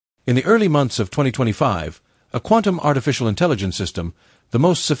In the early months of 2025, a quantum artificial intelligence system, the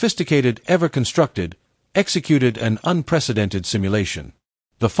most sophisticated ever constructed, executed an unprecedented simulation.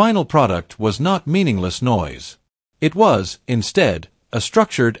 The final product was not meaningless noise. It was, instead, a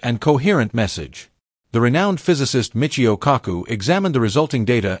structured and coherent message. The renowned physicist Michio Kaku examined the resulting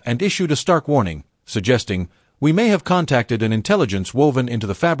data and issued a stark warning, suggesting, "We may have contacted an intelligence woven into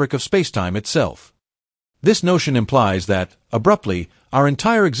the fabric of spacetime itself." This notion implies that, abruptly, our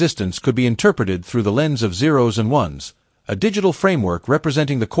entire existence could be interpreted through the lens of zeros and ones, a digital framework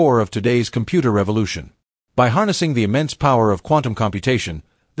representing the core of today's computer revolution. By harnessing the immense power of quantum computation,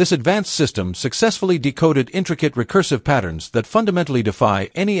 this advanced system successfully decoded intricate recursive patterns that fundamentally defy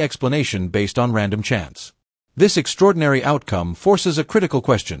any explanation based on random chance. This extraordinary outcome forces a critical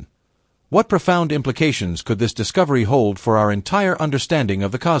question. What profound implications could this discovery hold for our entire understanding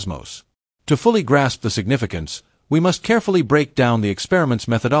of the cosmos? To fully grasp the significance, we must carefully break down the experiment's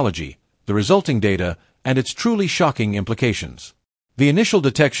methodology, the resulting data, and its truly shocking implications. The initial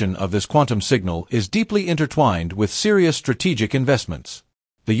detection of this quantum signal is deeply intertwined with serious strategic investments.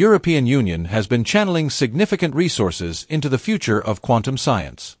 The European Union has been channeling significant resources into the future of quantum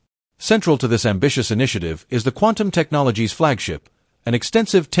science. Central to this ambitious initiative is the Quantum Technologies Flagship, an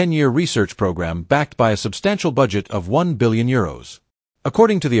extensive 10-year research program backed by a substantial budget of €1 billion.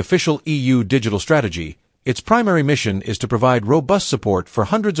 According to the official EU digital strategy, its primary mission is to provide robust support for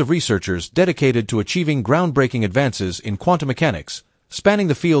hundreds of researchers dedicated to achieving groundbreaking advances in quantum mechanics, spanning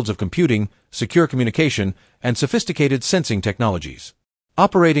the fields of computing, secure communication, and sophisticated sensing technologies.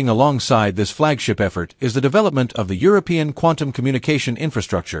 Operating alongside this flagship effort is the development of the European Quantum Communication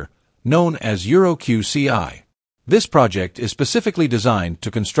Infrastructure, known as EuroQCI. This project is specifically designed to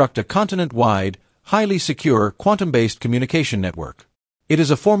construct a continent-wide, highly secure, quantum-based communication network. It is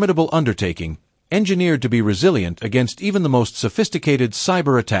a formidable undertaking, engineered to be resilient against even the most sophisticated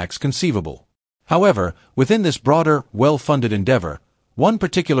cyber attacks conceivable. However, within this broader, well-funded endeavor, one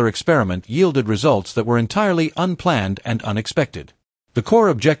particular experiment yielded results that were entirely unplanned and unexpected. The core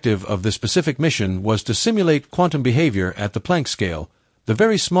objective of this specific mission was to simulate quantum behavior at the Planck scale, the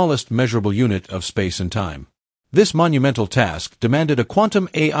very smallest measurable unit of space and time. This monumental task demanded a quantum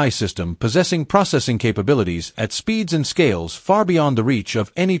AI system possessing processing capabilities at speeds and scales far beyond the reach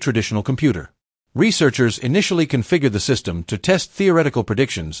of any traditional computer. Researchers initially configured the system to test theoretical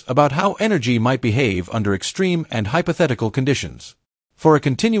predictions about how energy might behave under extreme and hypothetical conditions. For a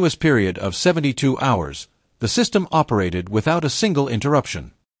continuous period of 72 hours, the system operated without a single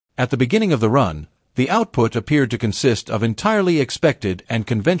interruption. At the beginning of the run, the output appeared to consist of entirely expected and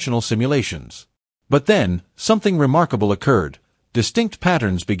conventional simulations. But then, something remarkable occurred. Distinct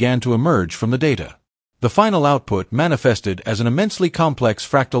patterns began to emerge from the data. The final output manifested as an immensely complex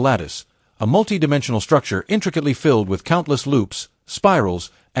fractal lattice, a multi-dimensional structure intricately filled with countless loops,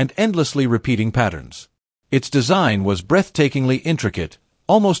 spirals, and endlessly repeating patterns. Its design was breathtakingly intricate,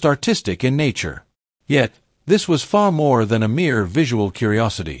 almost artistic in nature. Yet, this was far more than a mere visual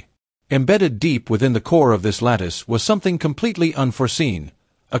curiosity. Embedded deep within the core of this lattice was something completely unforeseen,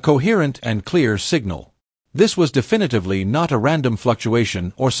 a coherent and clear signal. This was definitively not a random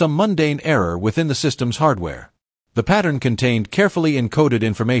fluctuation or some mundane error within the system's hardware. The pattern contained carefully encoded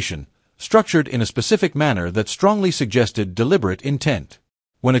information, structured in a specific manner that strongly suggested deliberate intent.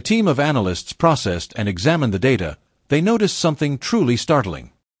 When a team of analysts processed and examined the data, they noticed something truly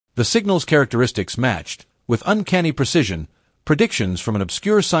startling. The signal's characteristics matched, with uncanny precision, predictions from an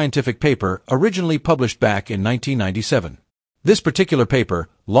obscure scientific paper originally published back in 1997. This particular paper,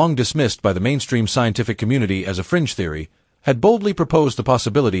 long dismissed by the mainstream scientific community as a fringe theory, had boldly proposed the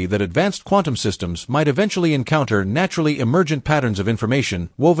possibility that advanced quantum systems might eventually encounter naturally emergent patterns of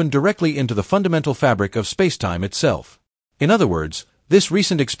information woven directly into the fundamental fabric of spacetime itself. In other words, this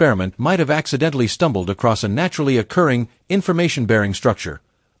recent experiment might have accidentally stumbled across a naturally occurring, information-bearing structure,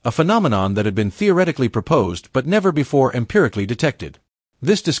 a phenomenon that had been theoretically proposed but never before empirically detected.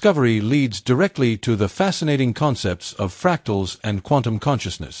 This discovery leads directly to the fascinating concepts of fractals and quantum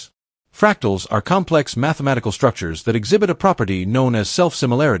consciousness. Fractals are complex mathematical structures that exhibit a property known as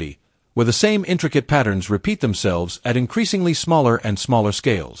self-similarity, where the same intricate patterns repeat themselves at increasingly smaller and smaller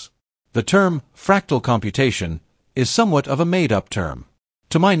scales. The term fractal computation is somewhat of a made-up term.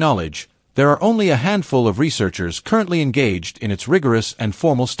 To my knowledge, there are only a handful of researchers currently engaged in its rigorous and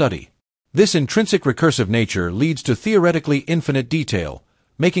formal study. This intrinsic recursive nature leads to theoretically infinite detail,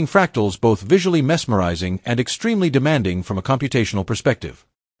 making fractals both visually mesmerizing and extremely demanding from a computational perspective.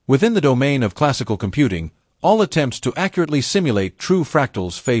 Within the domain of classical computing, all attempts to accurately simulate true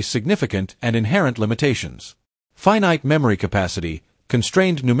fractals face significant and inherent limitations. Finite memory capacity,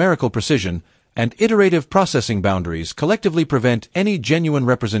 constrained numerical precision, and iterative processing boundaries collectively prevent any genuine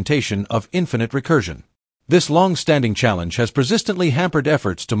representation of infinite recursion. This long-standing challenge has persistently hampered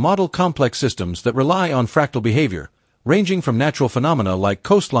efforts to model complex systems that rely on fractal behavior, ranging from natural phenomena like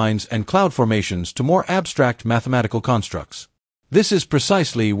coastlines and cloud formations to more abstract mathematical constructs. This is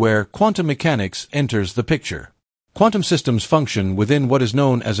precisely where quantum mechanics enters the picture. Quantum systems function within what is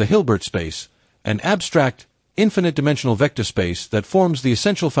known as a Hilbert space, an abstract, infinite-dimensional vector space that forms the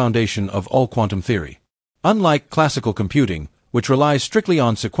essential foundation of all quantum theory. Unlike classical computing, which relies strictly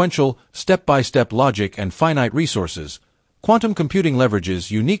on sequential, step-by-step logic and finite resources, quantum computing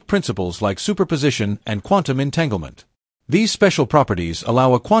leverages unique principles like superposition and quantum entanglement. These special properties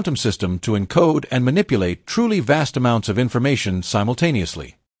allow a quantum system to encode and manipulate truly vast amounts of information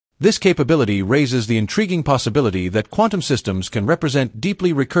simultaneously. This capability raises the intriguing possibility that quantum systems can represent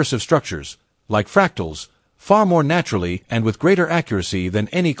deeply recursive structures, like fractals, far more naturally and with greater accuracy than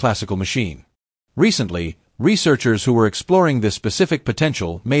any classical machine. Recently, researchers who were exploring this specific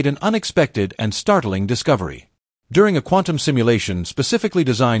potential made an unexpected and startling discovery. During a quantum simulation specifically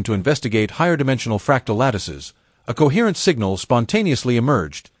designed to investigate higher-dimensional fractal lattices, a coherent signal spontaneously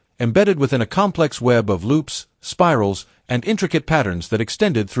emerged, embedded within a complex web of loops, spirals, and intricate patterns that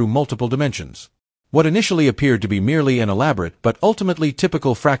extended through multiple dimensions. What initially appeared to be merely an elaborate but ultimately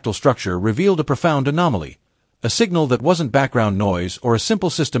typical fractal structure revealed a profound anomaly, a signal that wasn't background noise or a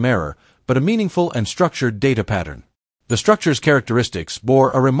simple system error, but a meaningful and structured data pattern. The structure's characteristics bore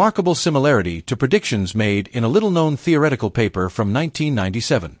a remarkable similarity to predictions made in a little-known theoretical paper from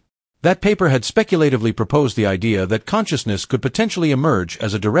 1997. That paper had speculatively proposed the idea that consciousness could potentially emerge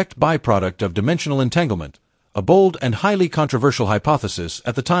as a direct byproduct of dimensional entanglement, a bold and highly controversial hypothesis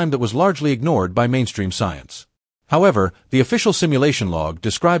at the time that was largely ignored by mainstream science. However, the official simulation log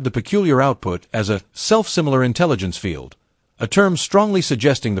described the peculiar output as a self-similar intelligence field, a term strongly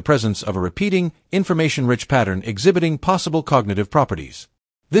suggesting the presence of a repeating, information-rich pattern exhibiting possible cognitive properties.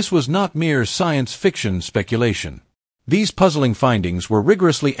 This was not mere science fiction speculation. These puzzling findings were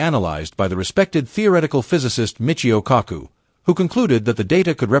rigorously analyzed by the respected theoretical physicist Michio Kaku, who concluded that the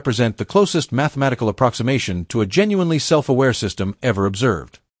data could represent the closest mathematical approximation to a genuinely self-aware system ever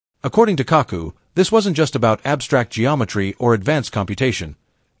observed. According to Kaku, this wasn't just about abstract geometry or advanced computation.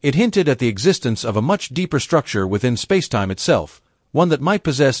 It hinted at the existence of a much deeper structure within spacetime itself, one that might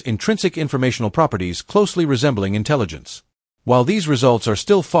possess intrinsic informational properties closely resembling intelligence. While these results are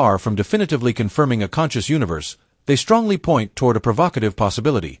still far from definitively confirming a conscious universe, they strongly point toward a provocative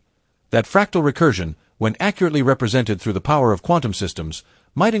possibility, that fractal recursion, when accurately represented through the power of quantum systems,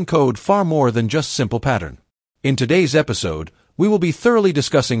 might encode far more than just simple pattern. In today's episode, we will be thoroughly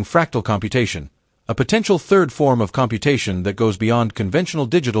discussing fractal computation, a potential third form of computation that goes beyond conventional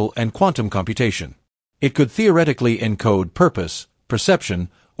digital and quantum computation. It could theoretically encode purpose, perception,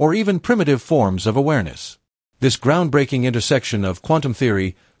 or even primitive forms of awareness. This groundbreaking intersection of quantum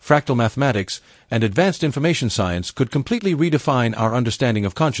theory, fractal mathematics, and advanced information science could completely redefine our understanding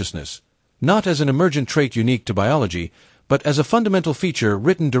of consciousness, not as an emergent trait unique to biology, but as a fundamental feature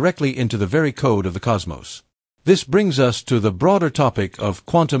written directly into the very code of the cosmos. This brings us to the broader topic of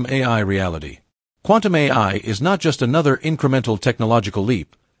quantum AI reality. Quantum AI is not just another incremental technological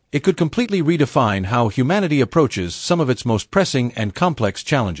leap. It could completely redefine how humanity approaches some of its most pressing and complex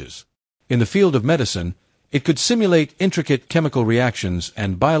challenges. In the field of medicine, it could simulate intricate chemical reactions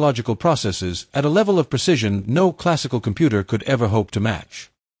and biological processes at a level of precision no classical computer could ever hope to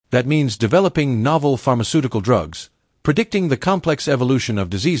match. That means developing novel pharmaceutical drugs, predicting the complex evolution of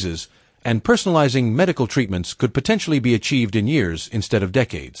diseases, and personalizing medical treatments could potentially be achieved in years instead of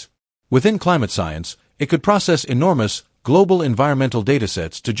decades. Within climate science, it could process enormous, global environmental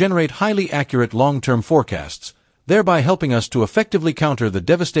datasets to generate highly accurate long-term forecasts, thereby helping us to effectively counter the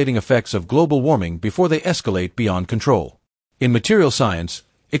devastating effects of global warming before they escalate beyond control. In material science,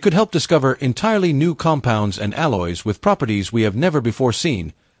 it could help discover entirely new compounds and alloys with properties we have never before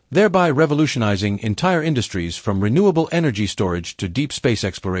seen, thereby revolutionizing entire industries from renewable energy storage to deep space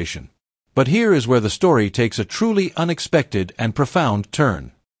exploration. But here is where the story takes a truly unexpected and profound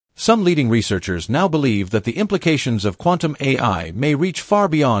turn. Some leading researchers now believe that the implications of quantum AI may reach far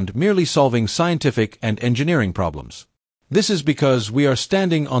beyond merely solving scientific and engineering problems. This is because we are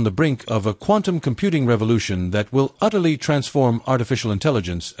standing on the brink of a quantum computing revolution that will utterly transform artificial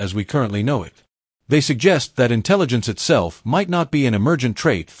intelligence as we currently know it. They suggest that intelligence itself might not be an emergent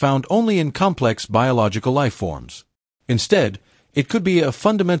trait found only in complex biological life forms. Instead, it could be a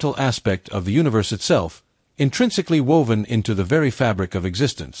fundamental aspect of the universe itself, intrinsically woven into the very fabric of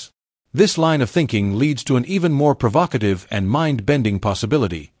existence. This line of thinking leads to an even more provocative and mind-bending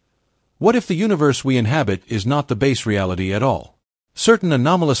possibility. What if the universe we inhabit is not the base reality at all? Certain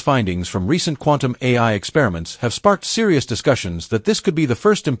anomalous findings from recent quantum AI experiments have sparked serious discussions that this could be the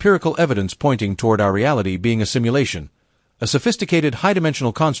first empirical evidence pointing toward our reality being a simulation, a sophisticated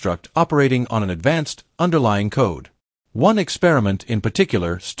high-dimensional construct operating on an advanced, underlying code. One experiment in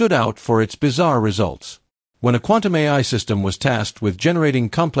particular stood out for its bizarre results. When a quantum AI system was tasked with generating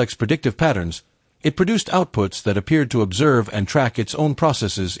complex predictive patterns, it produced outputs that appeared to observe and track its own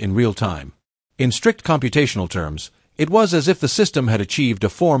processes in real time. In strict computational terms, it was as if the system had achieved a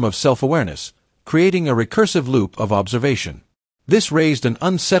form of self-awareness, creating a recursive loop of observation. This raised an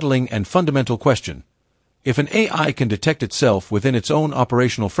unsettling and fundamental question. If an AI can detect itself within its own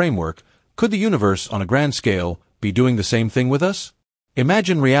operational framework, could the universe on a grand scale be doing the same thing with us?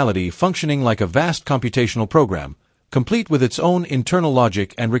 Imagine reality functioning like a vast computational program, complete with its own internal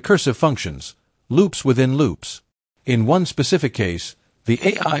logic and recursive functions, loops within loops. In one specific case, the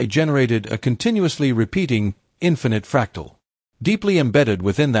AI generated a continuously repeating, infinite fractal. Deeply embedded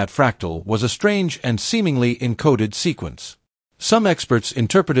within that fractal was a strange and seemingly encoded sequence. Some experts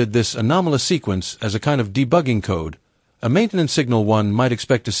interpreted this anomalous sequence as a kind of debugging code, a maintenance signal one might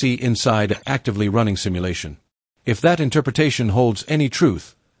expect to see inside an actively running simulation. If that interpretation holds any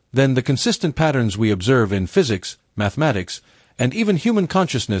truth, then the consistent patterns we observe in physics, mathematics, and even human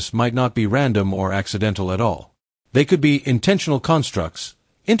consciousness might not be random or accidental at all. They could be intentional constructs,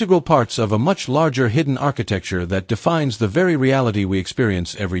 integral parts of a much larger hidden architecture that defines the very reality we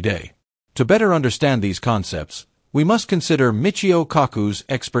experience every day. To better understand these concepts, we must consider Michio Kaku's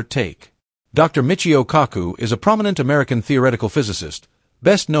expert take. Dr. Michio Kaku is a prominent American theoretical physicist,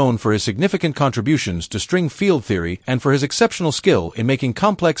 best known for his significant contributions to string field theory and for his exceptional skill in making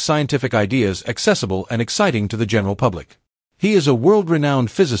complex scientific ideas accessible and exciting to the general public. He is a world-renowned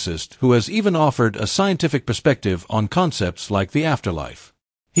physicist who has even offered a scientific perspective on concepts like the afterlife.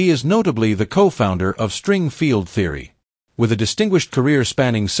 He is notably the co-founder of string field theory. With a distinguished career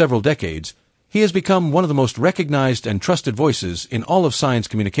spanning several decades, he has become one of the most recognized and trusted voices in all of science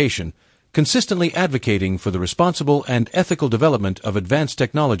communication, consistently advocating for the responsible and ethical development of advanced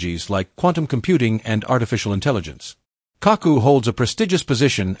technologies like quantum computing and artificial intelligence. Kaku holds a prestigious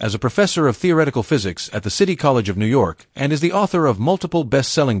position as a professor of theoretical physics at the City College of New York and is the author of multiple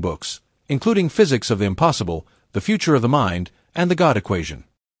best-selling books, including Physics of the Impossible, The Future of the Mind, and The God Equation.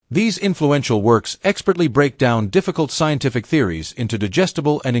 These influential works expertly break down difficult scientific theories into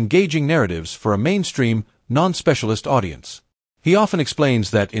digestible and engaging narratives for a mainstream, non-specialist audience. He often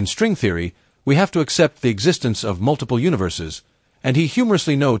explains that in string theory, we have to accept the existence of multiple universes, and he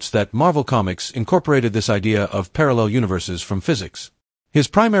humorously notes that Marvel Comics incorporated this idea of parallel universes from physics. His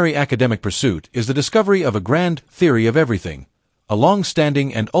primary academic pursuit is the discovery of a grand theory of everything, a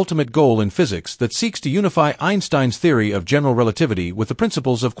long-standing and ultimate goal in physics that seeks to unify Einstein's theory of general relativity with the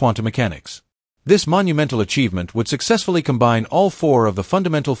principles of quantum mechanics. This monumental achievement would successfully combine all four of the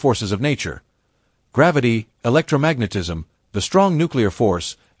fundamental forces of nature: gravity, electromagnetism, the strong nuclear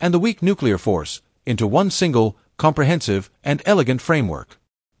force, and the weak nuclear force, into one single, comprehensive, and elegant framework.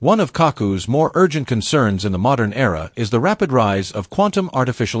 One of Kaku's more urgent concerns in the modern era is the rapid rise of quantum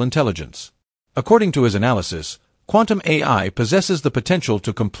artificial intelligence. According to his analysis, quantum AI possesses the potential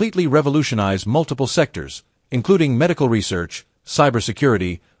to completely revolutionize multiple sectors, including medical research,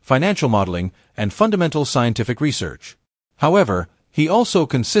 cybersecurity, financial modeling, and fundamental scientific research. However, he also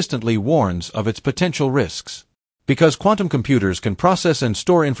consistently warns of its potential risks. Because quantum computers can process and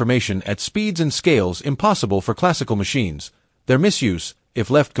store information at speeds and scales impossible for classical machines, their misuse, if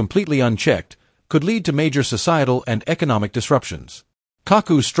left completely unchecked, could lead to major societal and economic disruptions.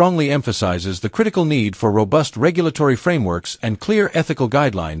 Kaku strongly emphasizes the critical need for robust regulatory frameworks and clear ethical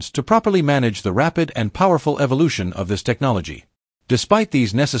guidelines to properly manage the rapid and powerful evolution of this technology. Despite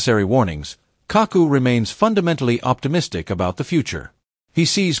these necessary warnings, Kaku remains fundamentally optimistic about the future. He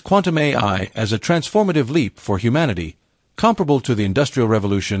sees quantum AI as a transformative leap for humanity, comparable to the Industrial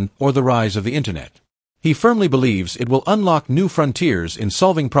Revolution or the rise of the Internet. He firmly believes it will unlock new frontiers in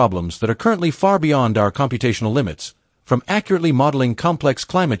solving problems that are currently far beyond our computational limits, from accurately modeling complex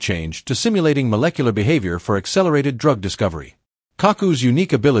climate change to simulating molecular behavior for accelerated drug discovery. Kaku's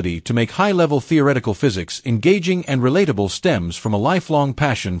unique ability to make high-level theoretical physics engaging and relatable stems from a lifelong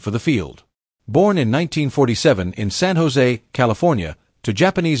passion for the field. Born in 1947 in San Jose, California, to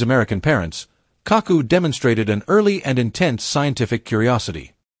Japanese-American parents, Kaku demonstrated an early and intense scientific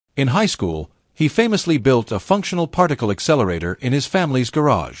curiosity. In high school, he famously built a functional particle accelerator in his family's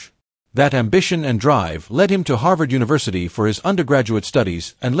garage. That ambition and drive led him to Harvard University for his undergraduate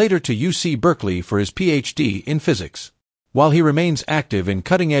studies and later to UC Berkeley for his PhD in physics. While he remains active in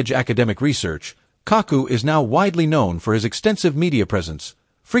cutting-edge academic research, Kaku is now widely known for his extensive media presence,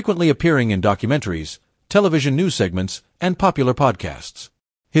 frequently appearing in documentaries, television news segments, and popular podcasts.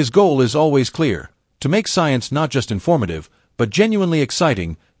 His goal is always clear: to make science not just informative, but genuinely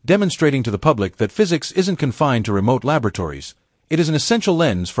exciting, demonstrating to the public that physics isn't confined to remote laboratories. It is an essential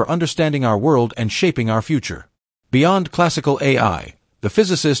lens for understanding our world and shaping our future. Beyond classical AI, the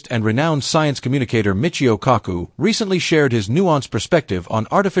physicist and renowned science communicator Michio Kaku recently shared his nuanced perspective on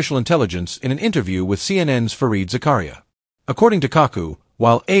artificial intelligence in an interview with CNN's Fareed Zakaria. According to Kaku,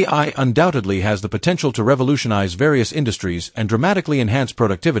 while AI undoubtedly has the potential to revolutionize various industries and dramatically enhance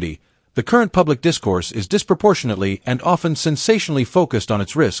productivity, the current public discourse is disproportionately and often sensationally focused on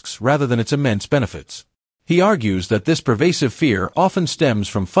its risks rather than its immense benefits. He argues that this pervasive fear often stems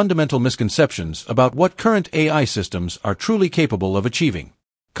from fundamental misconceptions about what current AI systems are truly capable of achieving.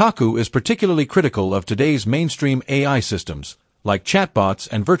 Kaku is particularly critical of today's mainstream AI systems, like chatbots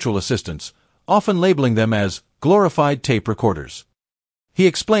and virtual assistants, often labeling them as glorified tape recorders. He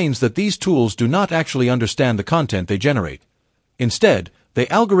explains that these tools do not actually understand the content they generate. Instead, they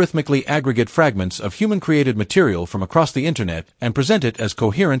algorithmically aggregate fragments of human-created material from across the internet and present it as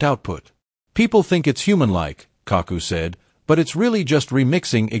coherent output. People think it's human-like, Kaku said, but it's really just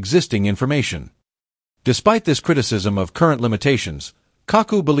remixing existing information. Despite this criticism of current limitations,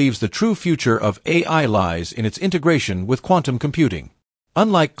 Kaku believes the true future of AI lies in its integration with quantum computing.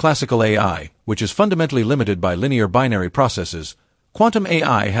 Unlike classical AI, which is fundamentally limited by linear binary processes, quantum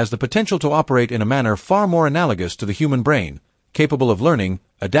AI has the potential to operate in a manner far more analogous to the human brain, capable of learning,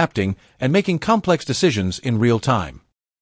 adapting, and making complex decisions in real time.